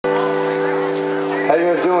How you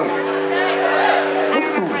guys doing?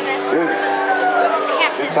 Good.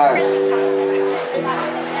 Good times.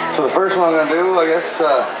 So the first one I'm going to do, I guess,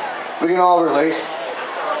 we can all relate.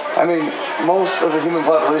 I mean, most of the human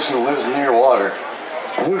population lives near water.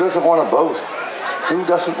 And who doesn't want a boat? Who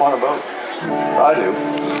doesn't want a boat? So I do.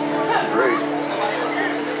 It's great.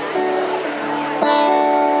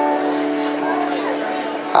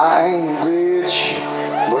 I ain't rich,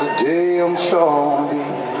 but a damn sure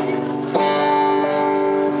be.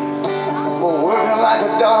 Well, working like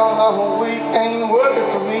a dog the whole week ain't working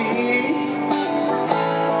for me.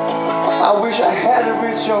 I wish I had a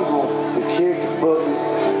rich uncle that kicked the bucket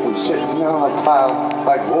and sitting on a pile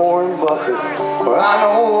like Warren Buffett. But I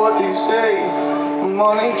know what they say,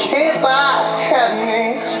 money can't buy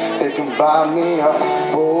happiness. It can buy me a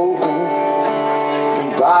boat, it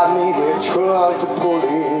can buy me that truck to pull it,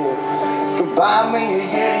 it can buy me a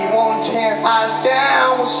Yeti 110 eyes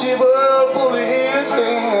down with silver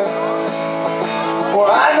bullets. Well,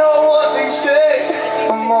 I know what they say,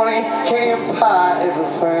 money can't buy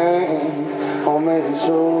everything. Or maybe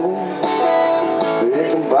so,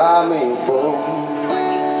 it can buy me a boat.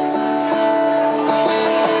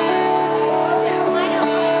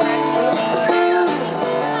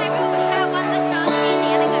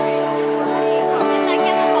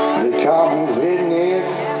 They call me redneck,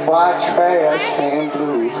 white trash, and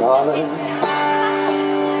blue collar.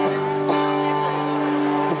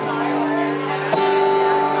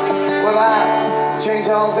 Well, I'd change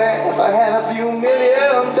all that if I had a few $1 million.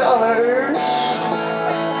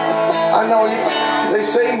 I know they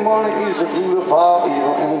say money is the root of all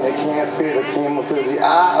evil, and they can't fit a camel through the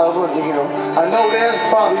eye of a needle. I know that's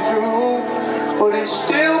probably true, but it'd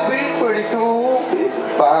still be pretty cool. It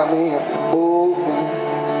could buy me a boat,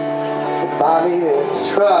 it could buy me a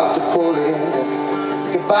truck to pull in,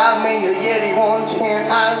 it could buy me a Yeti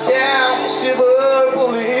 110 eyes down, silver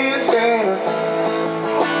bullets.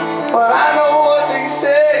 But I know what they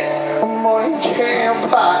say, money can't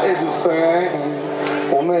buy everything.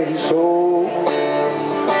 Or maybe so,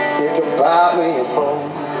 it could buy me a boat.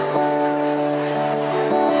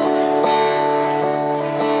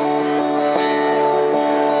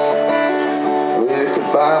 It could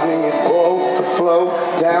buy me a boat to float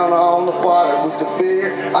down on the water with the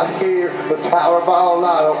beer. I hear the Powerball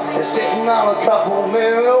lotto is sitting on a couple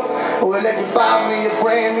mil. Well, it could buy me a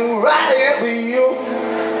brand new ride wheel.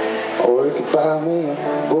 Or it could buy me a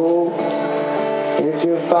boat, it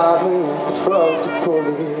could buy me a truck to pull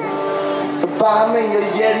it, it could buy me a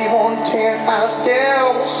Yeti 110 eyes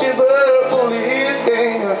down, silver bullets.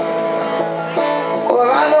 Well,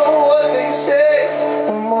 I know what they say,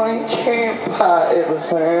 money can't buy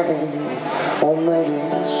everything. Or maybe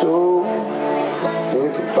so,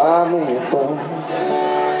 it could buy me a boat.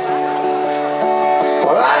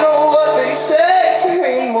 Well, I know what they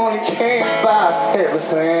say, money can't buy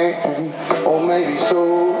everything. Or maybe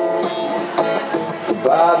so, could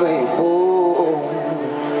buy me a boat.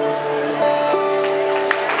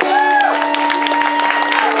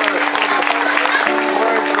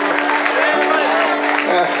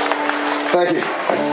 Thank you.